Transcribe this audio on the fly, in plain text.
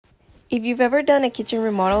If you've ever done a kitchen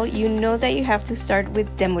remodel, you know that you have to start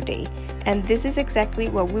with demo day. And this is exactly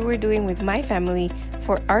what we were doing with my family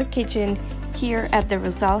for our kitchen here at the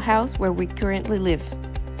Rosal house where we currently live.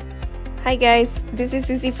 Hi guys, this is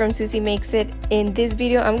Susie from ZussieMakesit. In this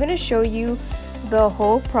video, I'm going to show you the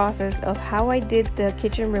whole process of how I did the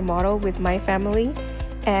kitchen remodel with my family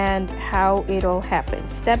and how it all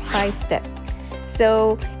happened, step by step.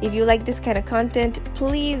 So if you like this kind of content,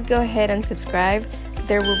 please go ahead and subscribe.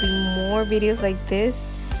 There will be more videos like this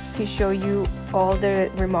to show you all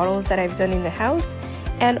the remodels that I've done in the house,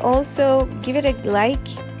 and also give it a like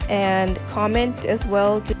and comment as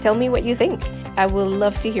well to tell me what you think. I would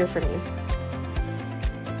love to hear from you.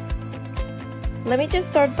 Let me just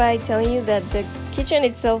start by telling you that the kitchen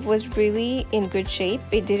itself was really in good shape.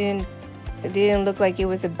 It didn't look like it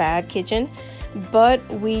was a bad kitchen, but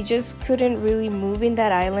we just couldn't really move in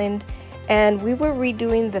that island. And we were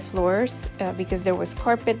redoing the floors because there was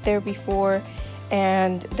carpet there before,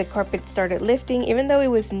 and the carpet started lifting, even though it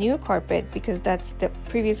was new carpet, because that's the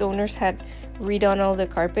previous owners had redone all the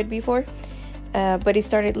carpet before. But it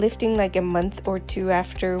started lifting like a month or two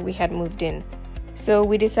after we had moved in. So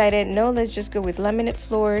we decided, no, let's just go with laminate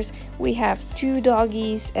floors. We have 2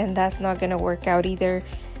 doggies, and that's not gonna work out either.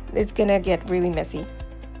 It's gonna get really messy.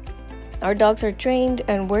 Our dogs are trained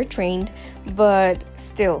and we're trained, but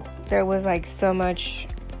still, there was like so much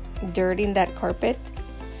dirt in that carpet.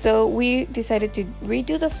 So we decided to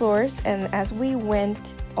redo the floors, and as we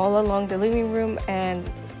went all along the living room and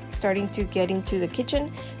starting to get into the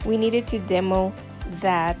kitchen, we needed to demo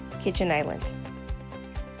that kitchen island.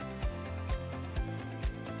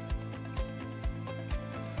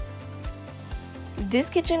 This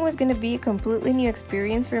kitchen was going to be a completely new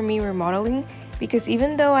experience for me remodeling, because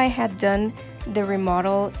even though I had done the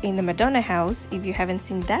remodel in the Madonna house, if you haven't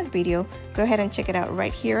seen that video, go ahead and check it out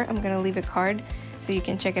right here. I'm going to leave a card so you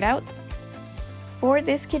can check it out. For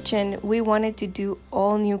this kitchen, we wanted to do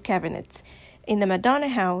all new cabinets. In the Madonna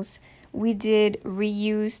house, we did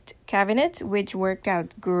reused cabinets, which worked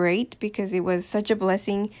out great because it was such a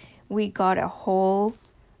blessing. We got a whole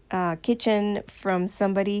kitchen from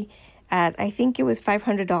somebody at, I think it was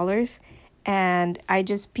 $500, and I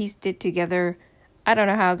just pieced it together. I don't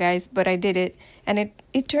know how, guys, but I did it, and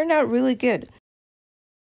it turned out really good.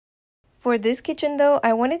 For this kitchen, though,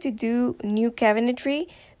 I wanted to do new cabinetry,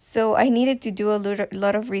 so I needed to do a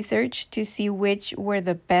lot of research to see which were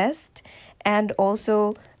the best and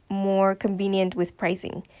also more convenient with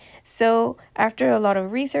pricing. So after a lot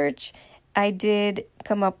of research, I did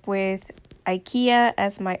come up with IKEA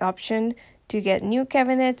as my option to get new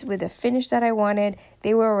cabinets with the finish that I wanted.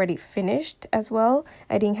 They were already finished as well.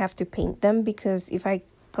 I didn't have to paint them, because if I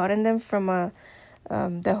gotten them from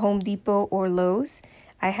the Home Depot or Lowe's,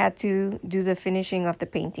 I had to do the finishing of the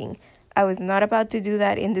painting. I was not about to do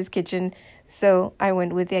that in this kitchen, so I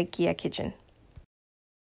went with the IKEA kitchen.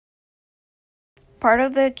 Part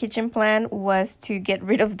of the kitchen plan was to get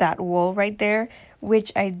rid of that wall right there,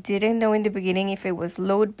 which I didn't know in the beginning if it was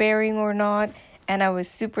load bearing or not, and I was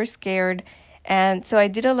super scared. And so I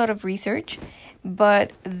did a lot of research,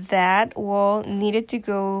 but that wall needed to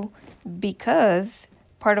go because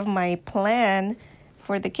part of my plan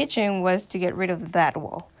for the kitchen was to get rid of that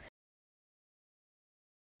wall.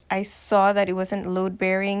 I saw that it wasn't load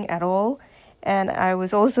bearing at all, and I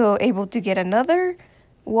was also able to get another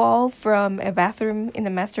wall from a bathroom in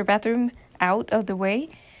the master bathroom out of the way,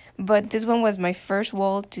 but this one was my first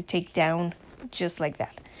wall to take down just like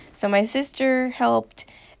that. So my sister helped.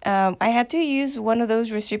 I had to use one of those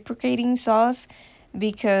reciprocating saws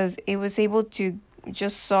because it was able to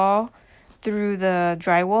just saw through the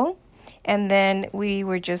drywall, and then we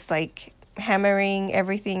were just like hammering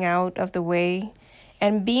everything out of the way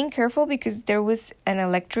and being careful because there was an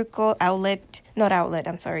electrical an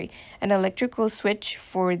electrical switch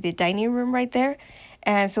for the dining room right there,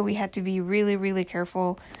 and so we had to be really, really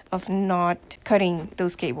careful of not cutting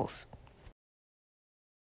those cables.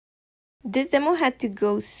 This demo had to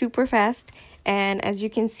go super fast, and as you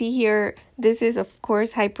can see here, this is of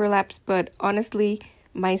course hyperlapse, but honestly,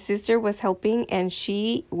 my sister was helping and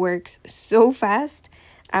she works so fast.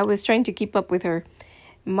 I was trying to keep up with her.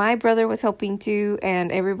 My brother was helping too,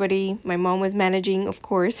 and everybody, my mom was managing, of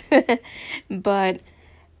course, but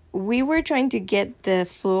we were trying to get the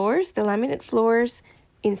floors, the laminate floors,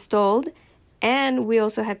 installed, and we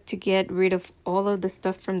also had to get rid of all of the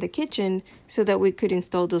stuff from the kitchen so that we could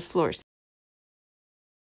install those floors.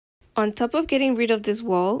 On top of getting rid of this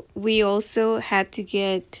wall, we also had to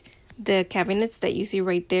get the cabinets that you see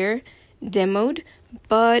right there demoed,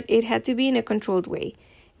 but it had to be in a controlled way.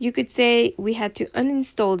 You could say we had to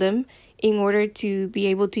uninstall them in order to be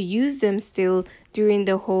able to use them still during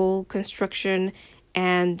the whole construction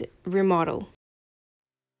and remodel.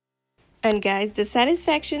 And guys, the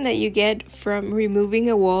satisfaction that you get from removing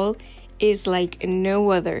a wall is like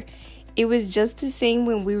no other. It was just the same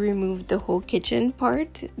when we removed the whole kitchen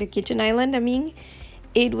part, the kitchen island, I mean.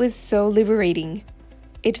 It was so liberating.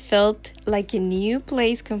 It felt like a new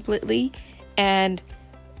place completely, and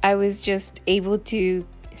I was just able to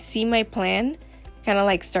see my plan kind of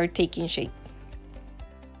like start taking shape.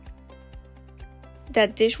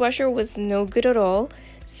 That dishwasher was no good at all,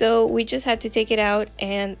 so we just had to take it out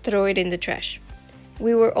and throw it in the trash.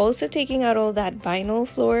 We were also taking out all that vinyl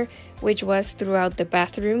floor, which was throughout the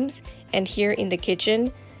bathrooms and here in the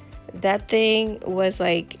kitchen. That thing was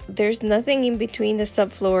like, there's nothing in between the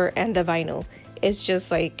subfloor and the vinyl. It's just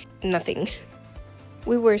like nothing.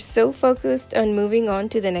 We were so focused on moving on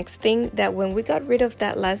to the next thing that when we got rid of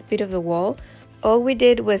that last bit of the wall, all we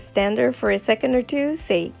did was stand there for a second or two,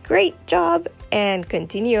 say great job, and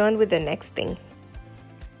continue on with the next thing.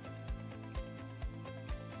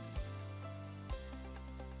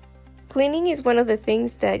 Cleaning is one of the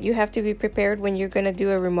things that you have to be prepared when you're going to do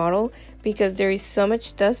a remodel, because there is so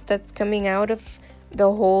much dust that's coming out of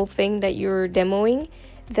the whole thing that you're demoing,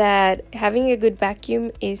 that having a good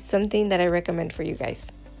vacuum is something that I recommend for you guys.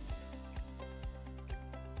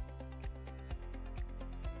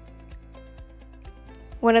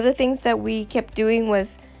 One of the things that we kept doing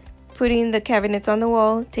was putting the cabinets on the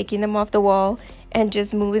wall, taking them off the wall, and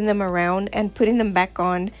just moving them around and putting them back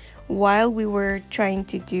on while we were trying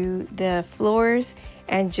to do the floors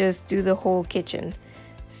and just do the whole kitchen.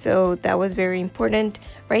 So that was very important.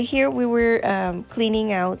 Right here we were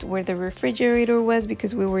cleaning out where the refrigerator was,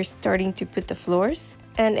 because we were starting to put the floors,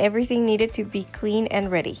 and everything needed to be clean and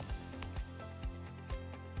ready.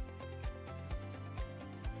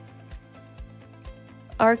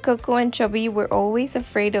 Our Coco and Chubby were always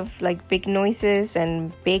afraid of like big noises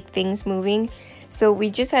and big things moving, so we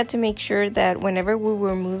just had to make sure that whenever we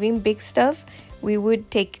were moving big stuff, we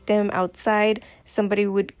would take them outside. Somebody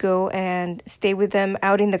would go and stay with them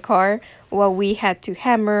out in the car while we had to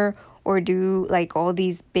hammer or do like all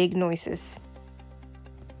these big noises.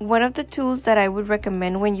 One of the tools that I would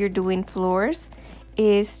recommend when you're doing floors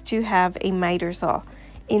is to have a miter saw.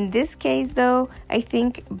 In this case though, I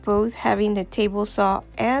think both having the table saw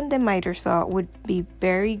and the miter saw would be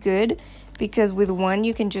very good, because with one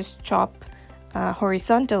you can just chop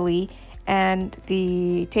horizontally, and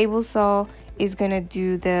the table saw is gonna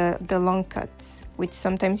do the long cuts, which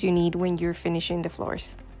sometimes you need when you're finishing the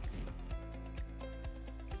floors.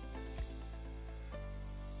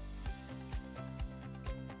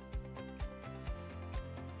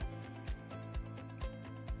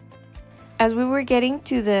 As we were getting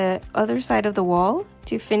to the other side of the wall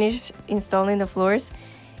to finish installing the floors,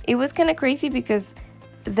 it was kind of crazy because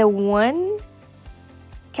the one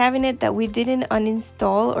cabinet that we didn't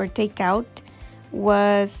uninstall or take out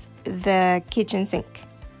was the kitchen sink.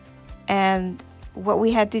 And what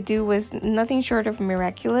we had to do was nothing short of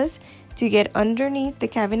miraculous to get underneath the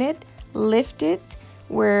cabinet, lift it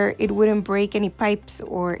where it wouldn't break any pipes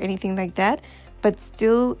or anything like that, but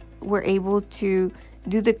still were able to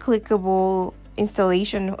do the clickable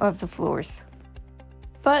installation of the floors.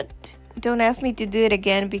 But don't ask me to do it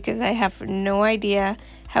again, because I have no idea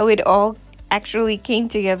how it all actually came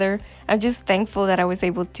together. I'm just thankful that I was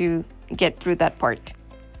able to get through that part.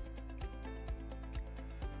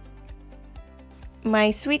 My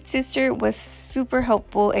sweet sister was super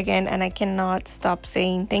helpful again, and I cannot stop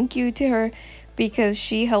saying thank you to her, because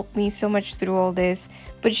she helped me so much through all this.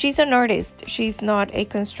 But she's an artist, she's not a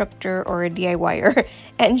constructor or a DIYer,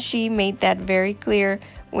 and she made that very clear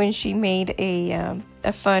when she made a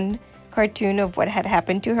fun cartoon of what had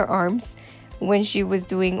happened to her arms when she was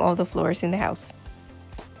doing all the floors in the house.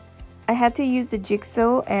 I had to use the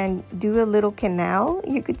jigsaw and do a little canal,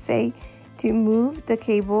 you could say, to move the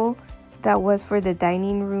cable that was for the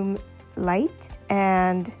dining room light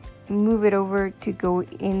and move it over to go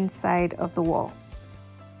inside of the wall.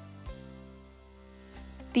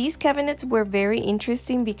 These cabinets were very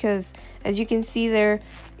interesting because, as you can see there,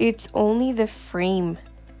 it's only the frame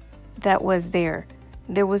that was there.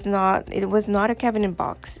 It was not a cabinet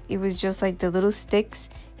box. It was just like the little sticks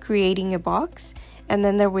creating a box, and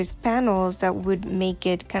then there was panels that would make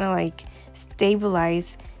it kind of like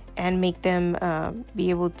stabilize and make them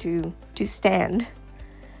be able to stand.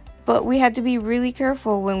 But we had to be really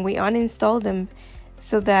careful when we uninstalled them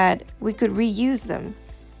so that we could reuse them.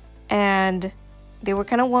 And they were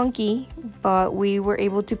kind of wonky, but we were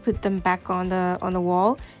able to put them back on the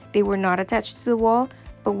wall. They were not attached to the wall,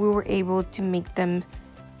 but we were able to make them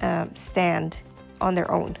stand on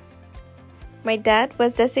their own. My dad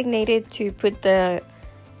was designated to put the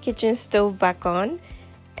kitchen stove back on,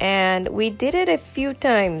 and we did it a few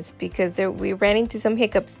times because we ran into some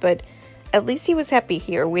hiccups, but at least he was happy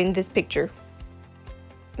here in this picture.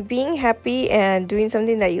 Being happy and doing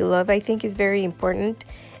something that you love, I think, is very important,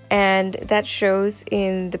 and that shows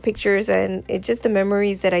in the pictures, and it's just the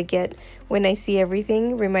memories that I get when I see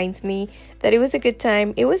everything reminds me that it was a good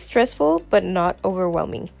time. It was stressful, but not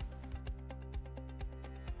overwhelming.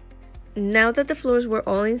 Now that the floors were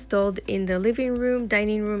all installed in the living room,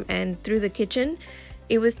 dining room, and through the kitchen,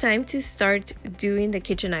 it was time to start doing the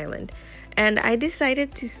kitchen island. And I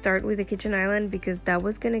decided to start with the kitchen island because that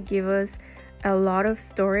was going to give us a lot of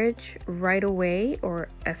storage right away, or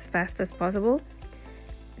as fast as possible,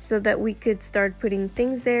 so that we could start putting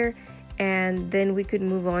things there, and then we could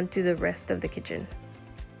move on to the rest of the kitchen.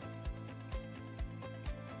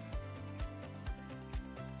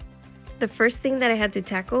 The first thing that I had to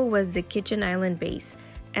tackle was the kitchen island base.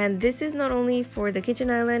 And this is not only for the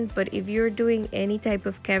kitchen island, but if you're doing any type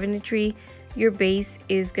of cabinetry, your base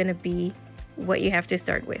is gonna be what you have to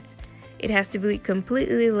start with. It has to be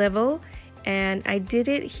completely level, and I did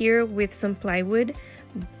it here with some plywood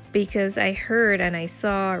because I heard and I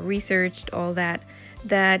saw, researched all that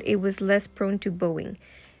it was less prone to bowing.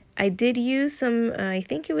 I did use some, I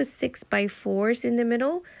think it was 6x4s in the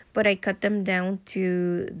middle, but I cut them down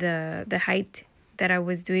to the height that I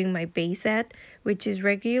was doing my base at, which is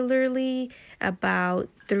regularly about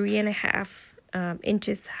 3.5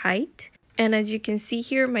 inches height. And as you can see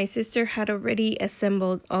here, my sister had already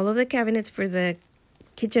assembled all of the cabinets for the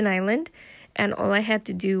kitchen island, and all I had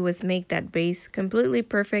to do was make that base completely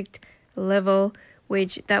perfect, level,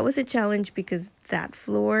 which that was a challenge because that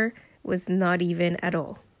floor was not even at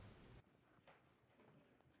all.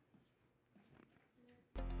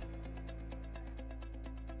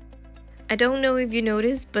 I don't know if you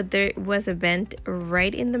noticed, but there was a vent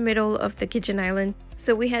right in the middle of the kitchen island.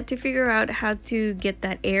 So we had to figure out how to get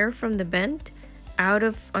that air from the vent out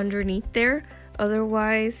of underneath there.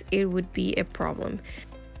 Otherwise, it would be a problem.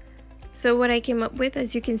 So what I came up with,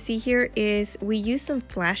 as you can see here, is we used some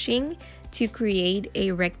flashing to create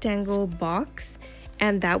a rectangle box.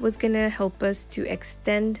 And that was gonna help us to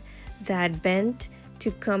extend that vent to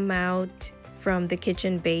come out from the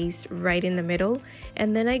kitchen base right in the middle.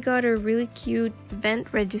 And then I got a really cute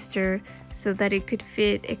vent register so that it could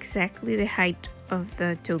fit exactly the height of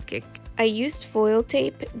the toe kick. I used foil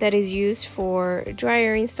tape that is used for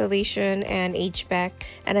dryer installation and HVAC,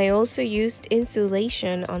 and I also used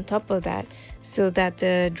insulation on top of that so that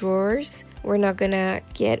the drawers were not gonna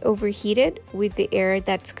get overheated with the air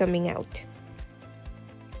that's coming out.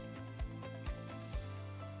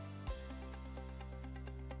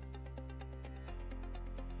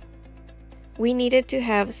 We needed to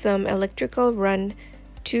have some electrical run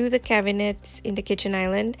to the cabinets in the kitchen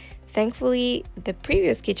island. Thankfully, the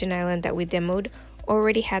previous kitchen island that we demoed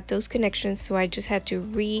already had those connections, so I just had to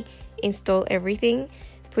reinstall everything,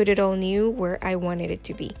 put it all new where I wanted it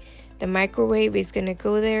to be. The microwave is gonna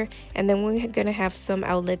go there, and then we're gonna have some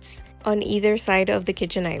outlets on either side of the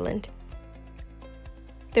kitchen island.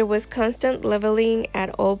 There was constant leveling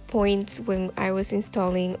at all points when I was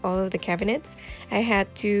installing all of the cabinets. I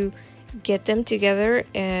had to get them together,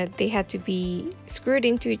 and they had to be screwed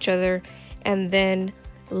into each other and then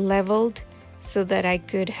leveled so that I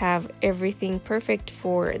could have everything perfect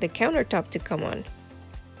for the countertop to come on.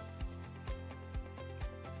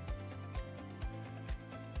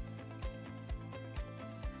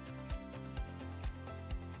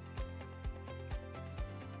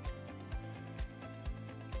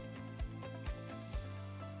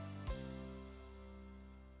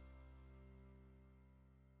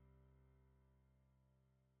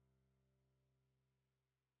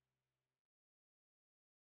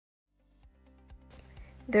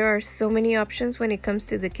 There are so many options when it comes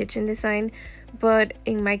to the kitchen design, but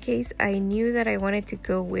in my case, I knew that I wanted to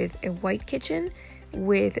go with a white kitchen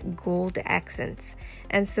with gold accents.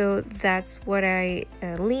 And so that's what I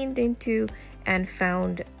leaned into and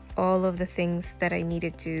found all of the things that I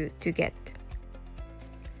needed to get.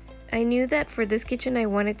 I knew that for this kitchen, I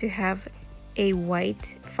wanted to have a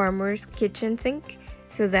white farmer's kitchen sink.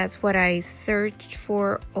 So that's what I searched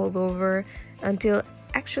for all over until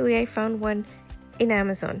actually I found one in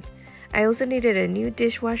Amazon. I also needed a new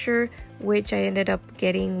dishwasher, which I ended up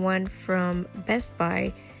getting one from Best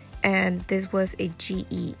Buy, and this was a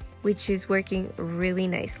GE, which is working really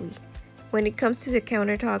nicely. When it comes to the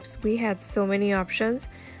countertops, we had so many options,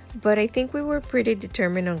 but I think we were pretty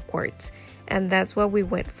determined on quartz, and that's what we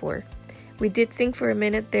went for. We did think for a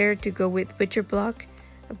minute there to go with butcher block,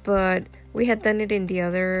 but We had done it in the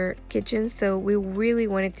other kitchen, so we really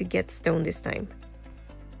wanted to get stone this time.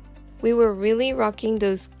 We were really rocking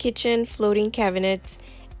those kitchen floating cabinets,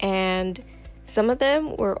 and some of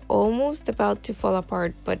them were almost about to fall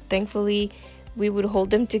apart, but thankfully we would hold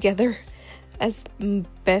them together as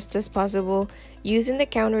best as possible using the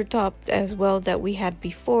countertop as well that we had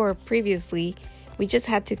before previously. We just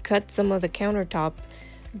had to cut some of the countertop,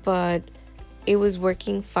 but it was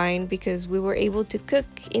working fine because we were able to cook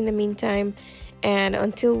in the meantime, and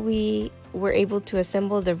until we were able to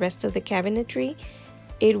assemble the rest of the cabinetry,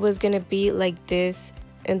 it was gonna be like this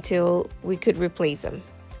until we could replace them.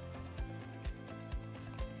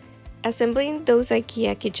 Assembling those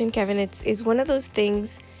IKEA kitchen cabinets is one of those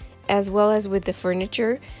things, as well as with the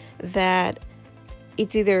furniture, that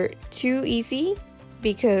it's either too easy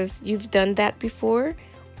because you've done that before,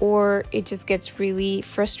 or it just gets really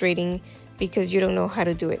frustrating because you don't know how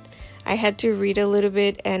to do it. I had to read a little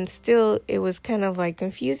bit, and still it was kind of like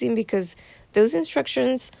confusing because those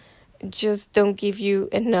instructions just don't give you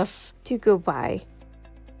enough to go by.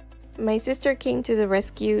 My sister came to the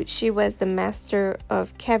rescue. She was the master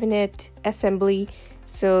of cabinet assembly,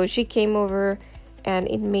 so she came over and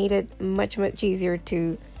it made it much easier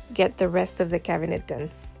to get the rest of the cabinet done.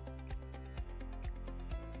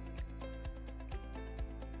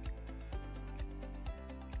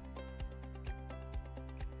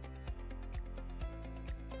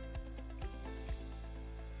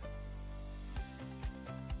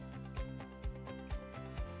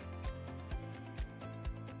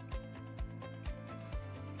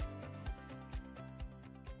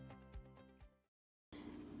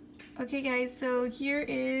 Okay guys, so here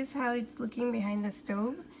is how it's looking behind the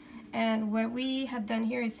stove, and what we have done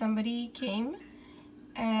here is somebody came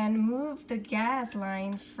and moved the gas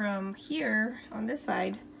line from here on this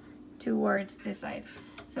side towards this side.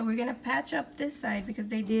 So we're gonna patch up this side because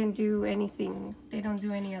they didn't do anything. They don't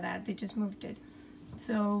do any of that, they just moved it.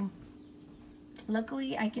 So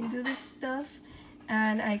luckily I can do this stuff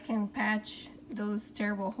and I can patch those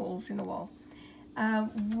terrible holes in the wall.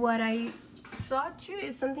 What I saw too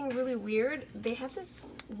is something really weird. They have this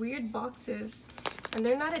weird boxes and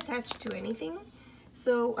they're not attached to anything.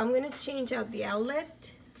 So I'm gonna change out the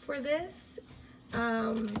outlet for this,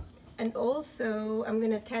 and also I'm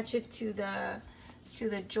gonna attach it to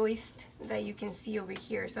the joist that you can see over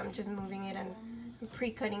here. So I'm just moving it and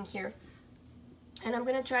pre-cutting here, and I'm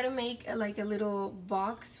gonna try to make a little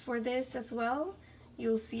box for this as well.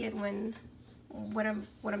 You'll see it when what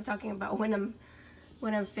I'm talking about when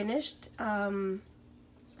I'm finished.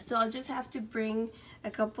 So I'll just have to bring a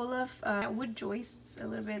couple of wood joists, a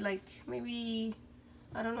little bit, like maybe,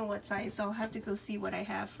 I don't know what size, so I'll have to go see what I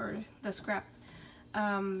have for the scrap,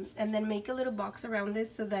 and then make a little box around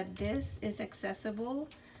this so that this is accessible,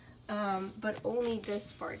 but only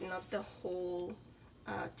this part, not the whole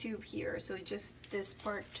tube here. So just this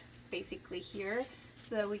part basically here,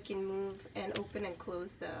 so that we can move and open and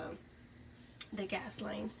close the gas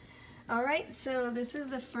line. Alright, so this is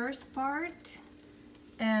the first part,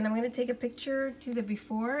 and I'm going to take a picture to the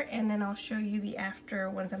before and then I'll show you the after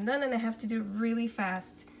once I'm done. And I have to do it really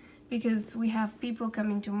fast because we have people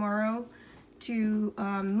coming tomorrow to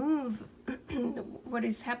move. What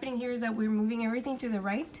is happening here is that we're moving everything to the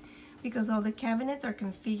right because all the cabinets are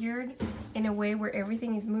configured in a way where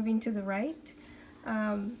everything is moving to the right,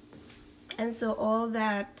 and so all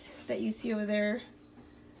that you see over there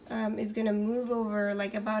is gonna move over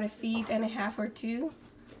like about 1.5 feet or 2.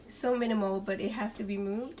 So minimal, but it has to be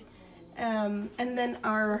moved. And then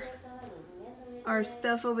our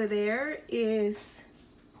stuff over there is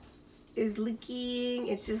leaking.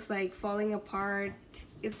 It's just like falling apart.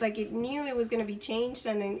 It's like it knew it was gonna be changed,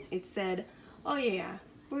 and then it said, oh yeah,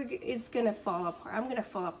 it's gonna fall apart. I'm gonna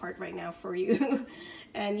fall apart right now for you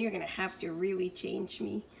and you're gonna have to really change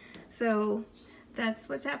me. So that's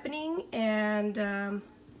what's happening, and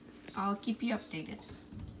I'll keep you updated.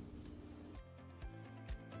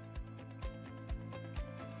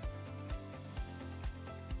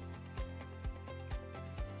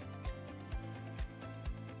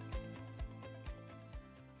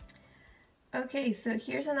 Okay, so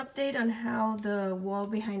here's an update on how the wall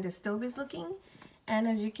behind the stove is looking. And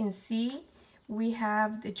as you can see, we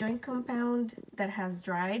have the joint compound that has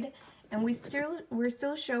dried, and we're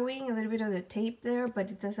still showing a little bit of the tape there,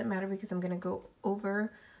 but it doesn't matter because I'm gonna go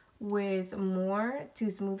over with more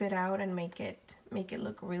to smooth it out and make it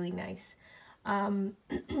look really nice.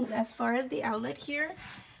 As far as the outlet here,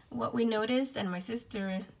 what we noticed, and my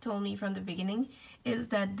sister told me from the beginning, is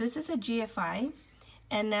that this is a GFI,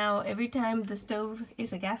 and now every time the stove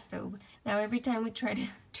is a gas stove, now every time we try to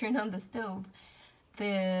turn on the stove,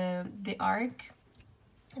 the arc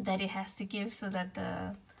that it has to give so that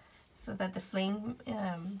the flame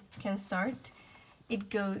can start, it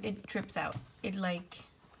trips out. It like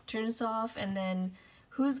turns off, and then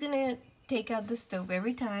who's gonna take out the stove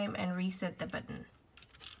every time and reset the button?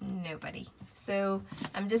 Nobody. So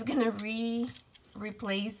I'm just gonna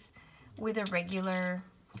replace with a regular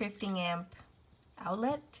 15 amp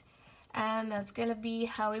outlet, and that's gonna be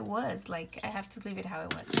how it was. Like, I have to leave it how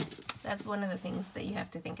it was. That's one of the things that you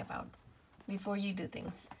have to think about before you do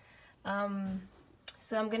things.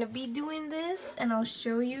 So I'm gonna be doing this, and I'll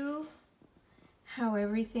show you how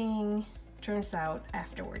everything turns out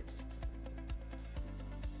afterwards.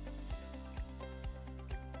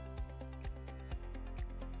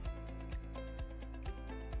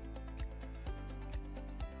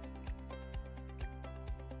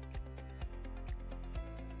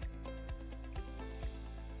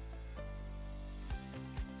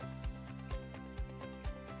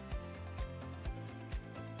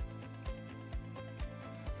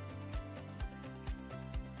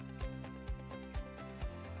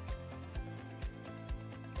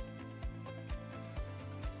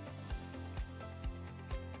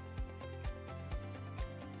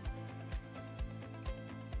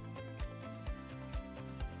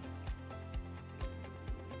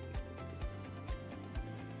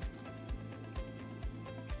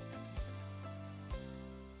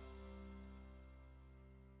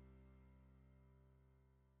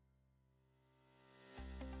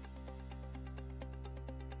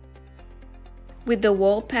 With the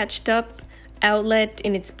wall patched up, outlet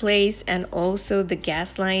in its place, and also the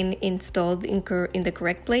gas line installed in the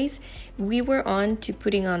correct place, we were on to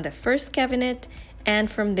putting on the first cabinet,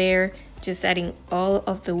 and from there just adding all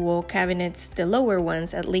of the wall cabinets, the lower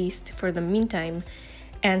ones at least for the meantime.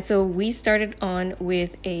 And so we started on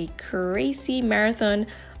with a crazy marathon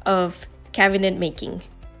of cabinet making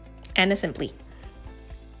and assembly.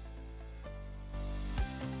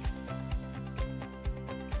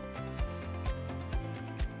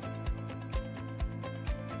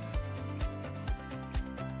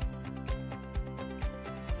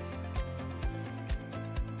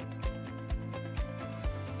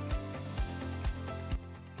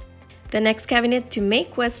 The next cabinet to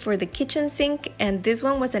make was for the kitchen sink, and this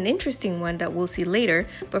one was an interesting one that we'll see later,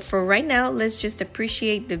 but for right now, let's just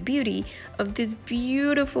appreciate the beauty of this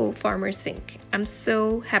beautiful farmer sink. I'm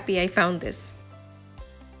so happy I found this.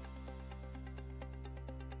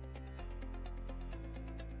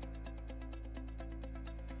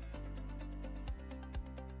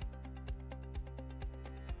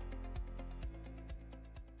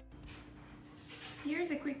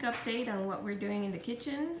 Here's a quick update on what we're doing in the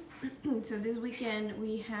kitchen. So this weekend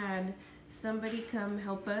we had somebody come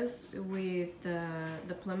help us with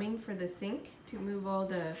the plumbing for the sink to move all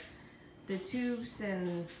the tubes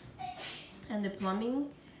and the plumbing.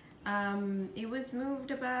 It was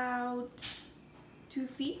moved about 2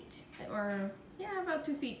 feet, or yeah, about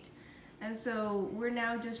 2 feet. And so we're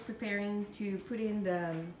now just preparing to put in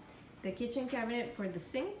the kitchen cabinet for the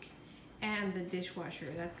sink and the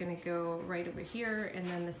dishwasher. That's gonna go right over here, and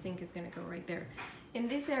then the sink is gonna go right there. In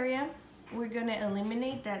this area, we're gonna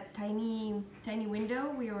eliminate that tiny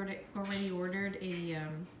window. We already ordered a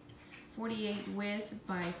 48 width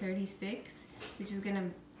by 36, which is gonna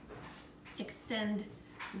extend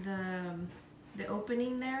the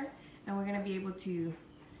opening there, and we're gonna be able to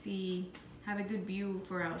have a good view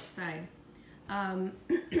for outside.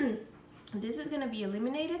 This is gonna be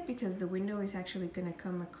eliminated because the window is actually gonna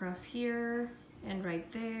come across here and right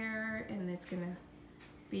there, and it's gonna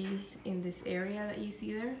be in this area that you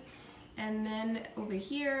see there. And then over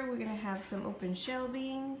here, we're gonna have some open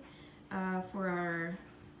shelving for our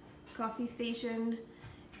coffee station.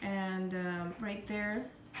 And right there,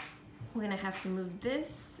 we're gonna have to move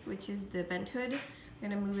this, which is the vent hood. We're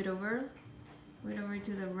gonna move it over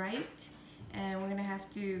to the right. And we're gonna have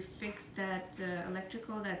to fix that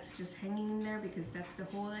electrical that's just hanging in there, because that's the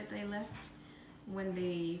hole that they left when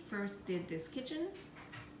they first did this kitchen.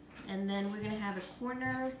 And then we're gonna have a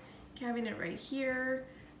corner cabinet right here,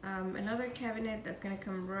 another cabinet that's gonna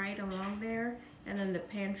come right along there, and then the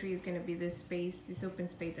pantry is gonna be this space, this open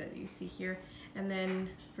space that you see here. And then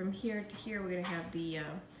from here to here, we're gonna have the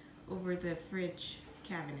over the fridge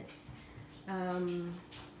cabinets.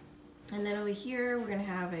 And then over here, we're gonna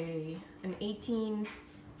have an 18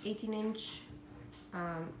 inch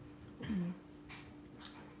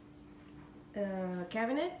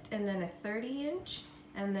cabinet, and then a 30 inch.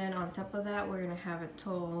 And then on top of that, we're gonna have a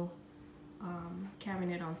tall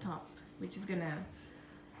cabinet on top, which is gonna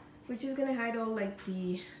hide all like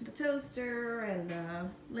the toaster and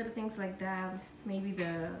little things like that. Maybe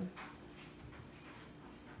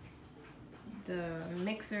the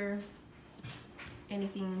mixer,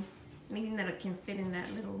 anything that can fit in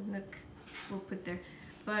that little nook, we'll put there.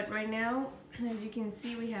 But right now, as you can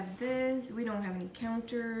see, we have this. We don't have any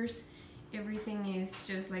counters. Everything is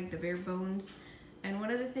just like the bare bones. And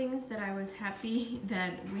one of the things that I was happy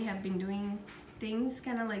that we have been doing things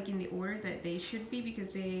kind of like in the order that they should be,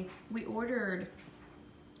 because we ordered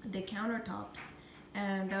the countertops,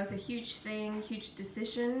 and that was a huge thing, huge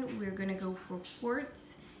decision. We're gonna go for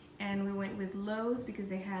quartz, and we went with Lowe's because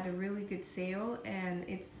they had a really good sale and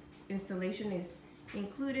its installation is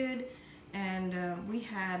included. And we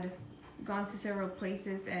had gone to several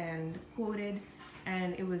places and quoted,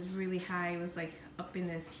 and it was really high. It was like up in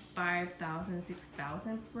this 5,000,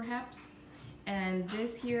 6,000 perhaps. And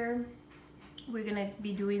this here, we're gonna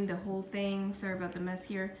be doing the whole thing. Sorry about the mess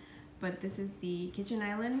here, but this is the kitchen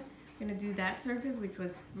island. We're gonna do that surface, which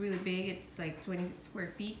was really big. It's like 20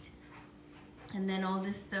 square feet. And then all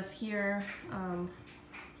this stuff here,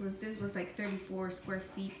 this was like 34 square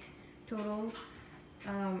feet total,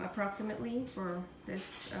 approximately, for this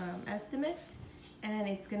estimate. And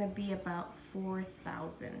it's gonna be about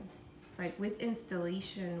 4,000, like with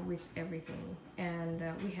installation, with everything. And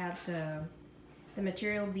we had the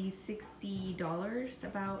material be $60,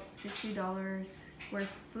 about $60 square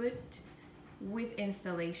foot, with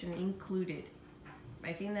installation included.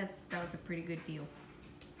 I think that was a pretty good deal.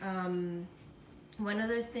 One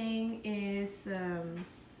other thing is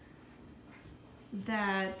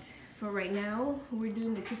that for right now, we're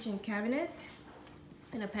doing the kitchen cabinet.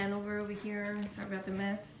 And a pan over here, sorry about the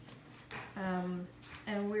mess.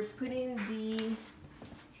 And we're putting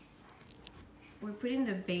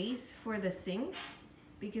the base for the sink,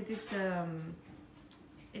 because it's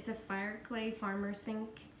a fire clay farmer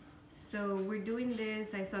sink. So we're doing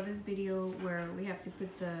this. I saw this video where we have to put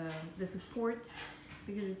the supports,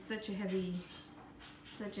 because it's such a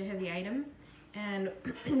heavy item. And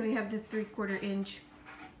we have the 3/4 inch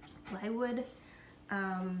plywood.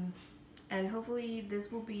 And hopefully this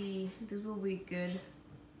will be good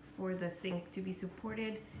for the sink to be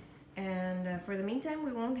supported. And for the meantime,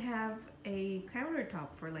 we won't have a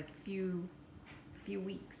countertop for like a few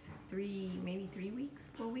weeks, maybe 3 weeks,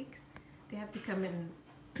 4 weeks. They have to come in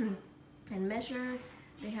and measure.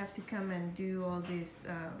 They have to come and do all this,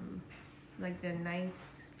 like the nice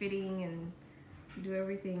fitting, and do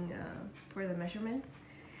everything for the measurements.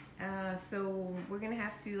 So we're gonna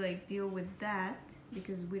have to like deal with that,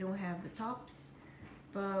 because we don't have the tops,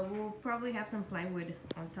 but we'll probably have some plywood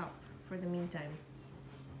on top for the meantime.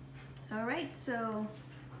 All right, so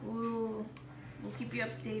we'll keep you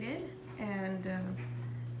updated. And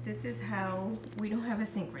this is how we don't have a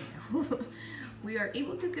sink right now. We are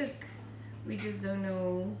able to cook, we just don't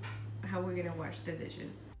know how we're gonna wash the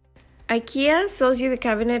dishes. IKEA sells you the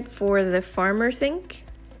cabinet for the farmer sink,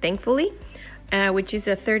 thankfully, which is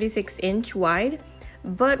a 36 inch wide.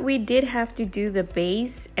 But we did have to do the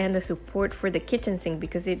base and the support for the kitchen sink,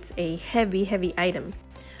 because it's a heavy item.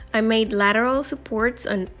 I made lateral supports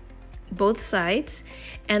on both sides,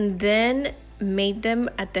 and then made them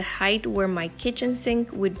at the height where my kitchen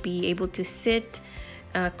sink would be able to sit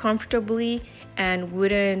comfortably and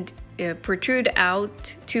wouldn't protrude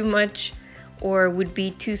out too much or would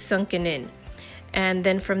be too sunken in. And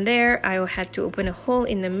then from there, I had to open a hole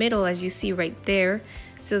in the middle, as you see right there,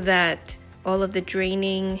 so that all of the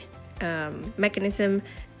draining mechanism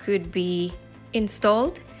could be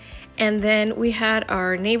installed. And then we had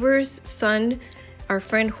our neighbor's son, our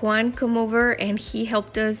friend Juan, come over, and he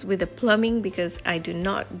helped us with the plumbing, because I do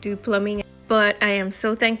not do plumbing. But I am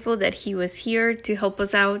so thankful that he was here to help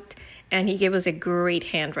us out, and he gave us a great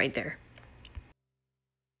hand right there.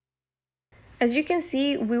 As you can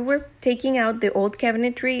see, we were taking out the old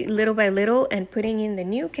cabinetry little by little and putting in the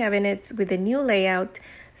new cabinets with the new layout,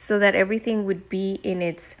 so that everything would be in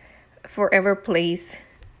its forever place,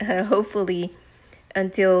 hopefully,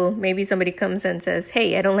 until maybe somebody comes and says,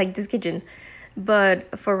 hey, I don't like this kitchen.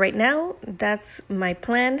 But for right now, that's my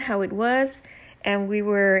plan, how it was. And we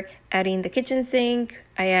were adding the kitchen sink.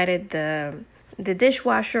 I added the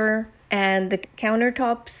dishwasher, and the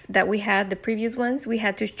countertops that we had, the previous ones, we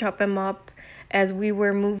had to chop them up as we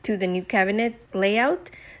were moved to the new cabinet layout,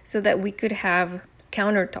 so that we could have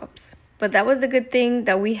countertops. But that was a good thing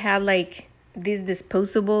that we had like these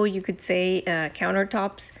disposable, you could say,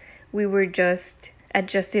 countertops. We were just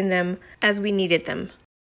adjusting them as we needed them.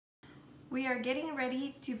 We are getting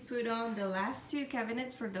ready to put on the last two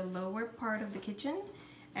cabinets for the lower part of the kitchen.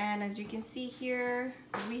 And as you can see here,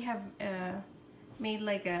 we have made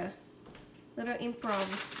like a little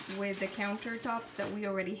improv with the countertops that we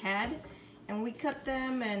already had. And we cut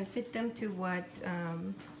them and fit them to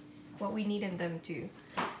what we needed them to.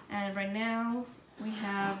 And right now we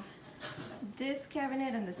have this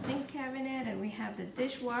cabinet and the sink cabinet, and we have the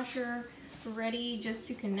dishwasher ready just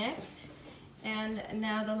to connect. And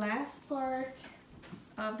now the last part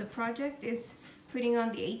of the project is putting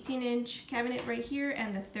on the 18-inch cabinet right here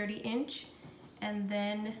and the 30-inch, and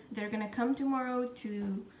then they're gonna come tomorrow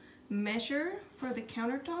to measure for the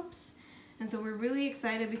countertops. And so we're really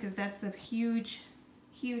excited because that's a huge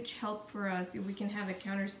help for us if we can have a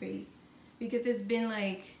counter space, because it's been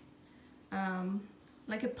like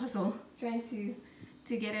a puzzle trying to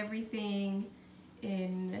get everything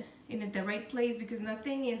in the right place, because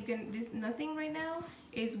nothing right now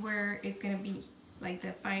is where it's gonna be, like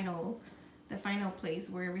the final place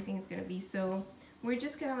where everything is gonna be. So we're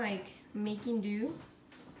just kind of like making do.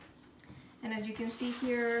 And as you can see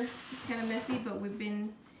here, it's kind of messy, but we've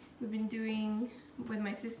been doing with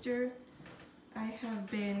my sister. I have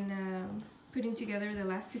been putting together the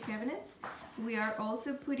last two cabinets. We are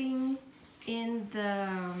also putting in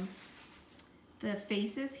the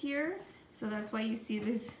faces here, so that's why you see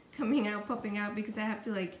this popping out, because I have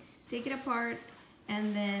to like take it apart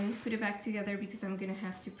and then put it back together, because I'm gonna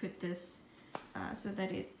have to put this so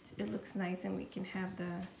that it looks nice and we can have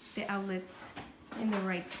the outlets in the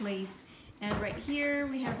right place. And right here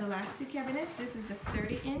we have the last two cabinets. This is the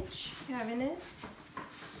 30-inch cabinet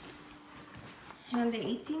and the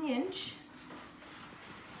 18-inch.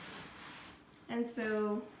 And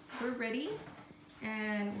so we're ready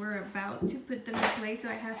and we're about to put them in place. So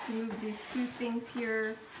I have to move these two things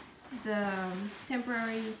here, the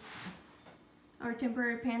temporary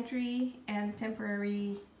pantry and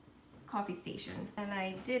temporary coffee station. And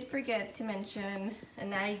I did forget to mention,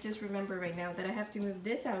 and I just remember right now, that I have to move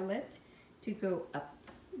this outlet to go up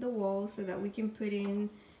the wall so that we can put in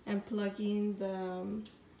and plug in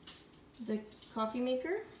the coffee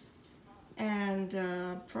maker, and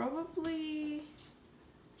probably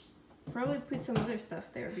put some other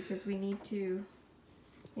stuff there, because we need to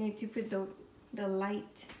put the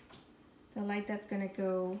light that's gonna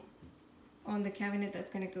go on the cabinet,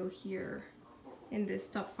 that's gonna go here in this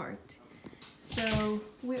top part. So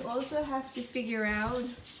we also have to figure out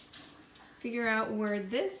where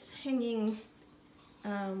this hanging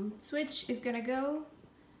switch is gonna go.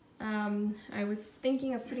 I was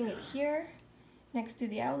thinking of putting it here next to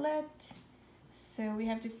the outlet, so we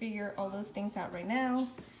have to figure all those things out right now.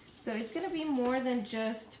 So it's gonna be more than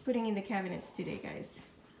just putting in the cabinets today, guys.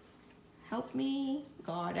 Help me,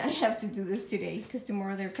 God, I have to do this today, because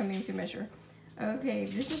tomorrow they're coming to measure. Okay,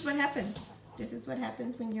 this is what happens. This is what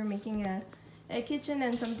happens when you're making a kitchen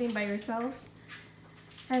and something by yourself.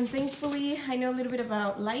 And thankfully, I know a little bit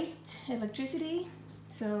about light, electricity,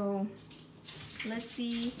 so let's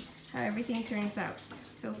see how everything turns out.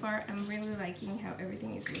 So far, I'm really liking how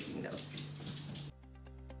everything is looking though.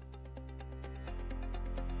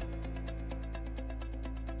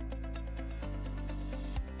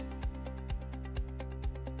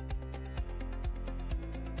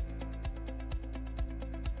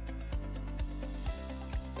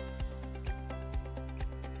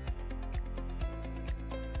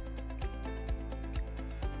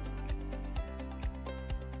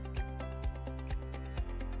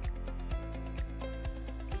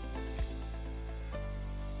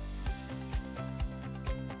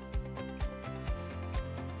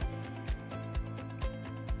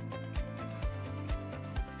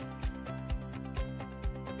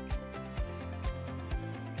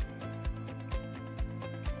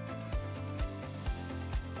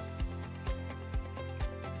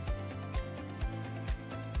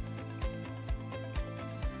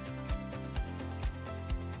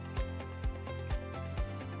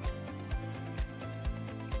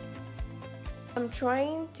 I'm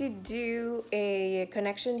trying to do a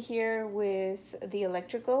connection here with the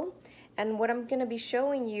electrical, and what I'm gonna be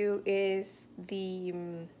showing you is the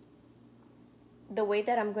way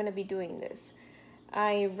that I'm gonna be doing this.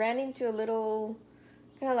 I ran into a little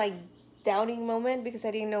kind of like doubting moment because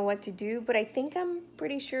I didn't know what to do, but I think I'm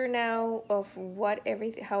pretty sure now of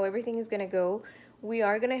how everything is gonna go. We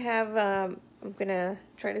are gonna have, I'm gonna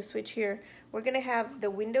try to switch here. We're gonna have the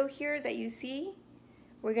window here that you see.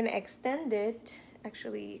 We're gonna extend it,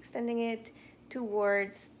 actually extending it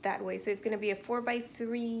towards that way. So it's gonna be a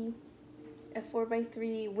 4x3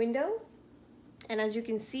 window. And as you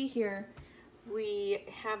can see here, we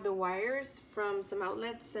have the wires from some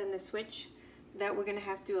outlets and the switch that we're gonna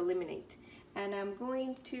have to eliminate. And I'm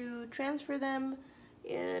going to transfer them,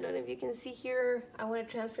 and I don't know if you can see here, I wanna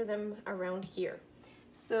transfer them around here.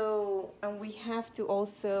 So, and we have to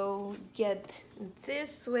also get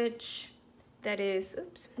this switch that is,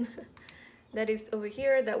 oops, that is over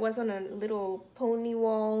here, that was on a little pony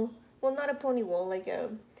wall. Well, not a pony wall, like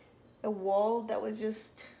a wall that was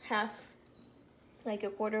just half, like a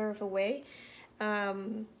quarter of a way,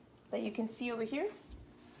 that you can see over here,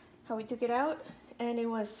 how we took it out, and it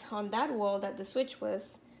was on that wall that the switch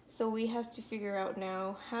was. So we have to figure out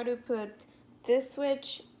now how to put this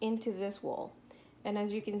switch into this wall. And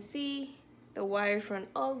as you can see, the wires run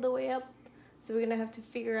all the way up. So we're gonna have to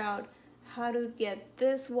figure out how to get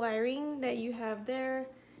this wiring that you have there,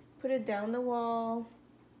 put it down the wall,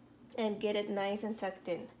 and get it nice and tucked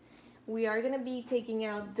in. We are gonna be taking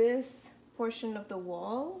out this portion of the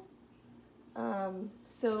wall.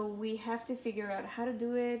 So we have to figure out how to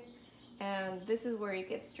do it, and this is where it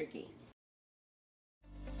gets tricky.